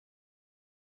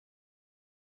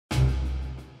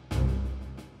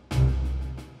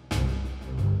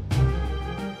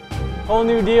whole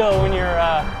new deal when you're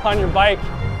on your bike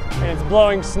and it's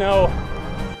blowing snow.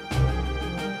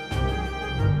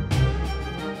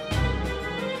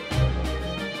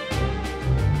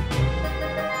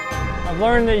 I've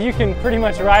learned that you can pretty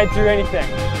much ride through anything.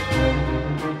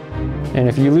 And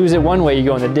if you lose it one way, you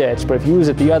go in the ditch, but if you lose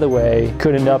it the other way, you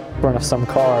could end up in front of some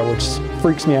car, which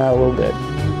freaks me out a little bit.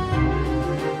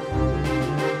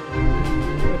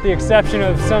 With the exception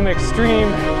of some extreme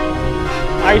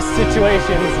ice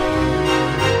situations.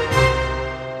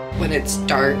 When it's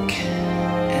dark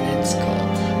and it's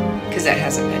cold, because that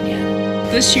hasn't been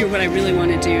yet. This year what I really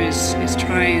want to do is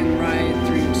try and ride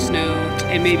through snow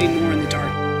and maybe more in the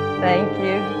dark. Thank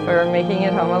you for making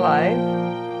it home alive.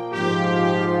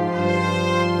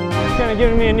 It's kind of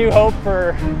given me a new hope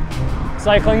for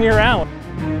cycling year-round.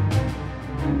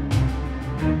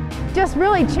 Just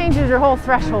really changes your whole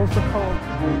threshold for cold.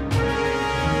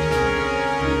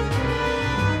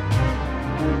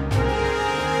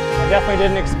 I definitely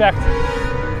didn't expect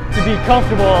to be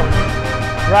comfortable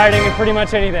riding in pretty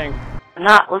much anything. I'm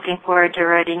not looking forward to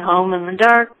riding home in the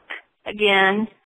dark again.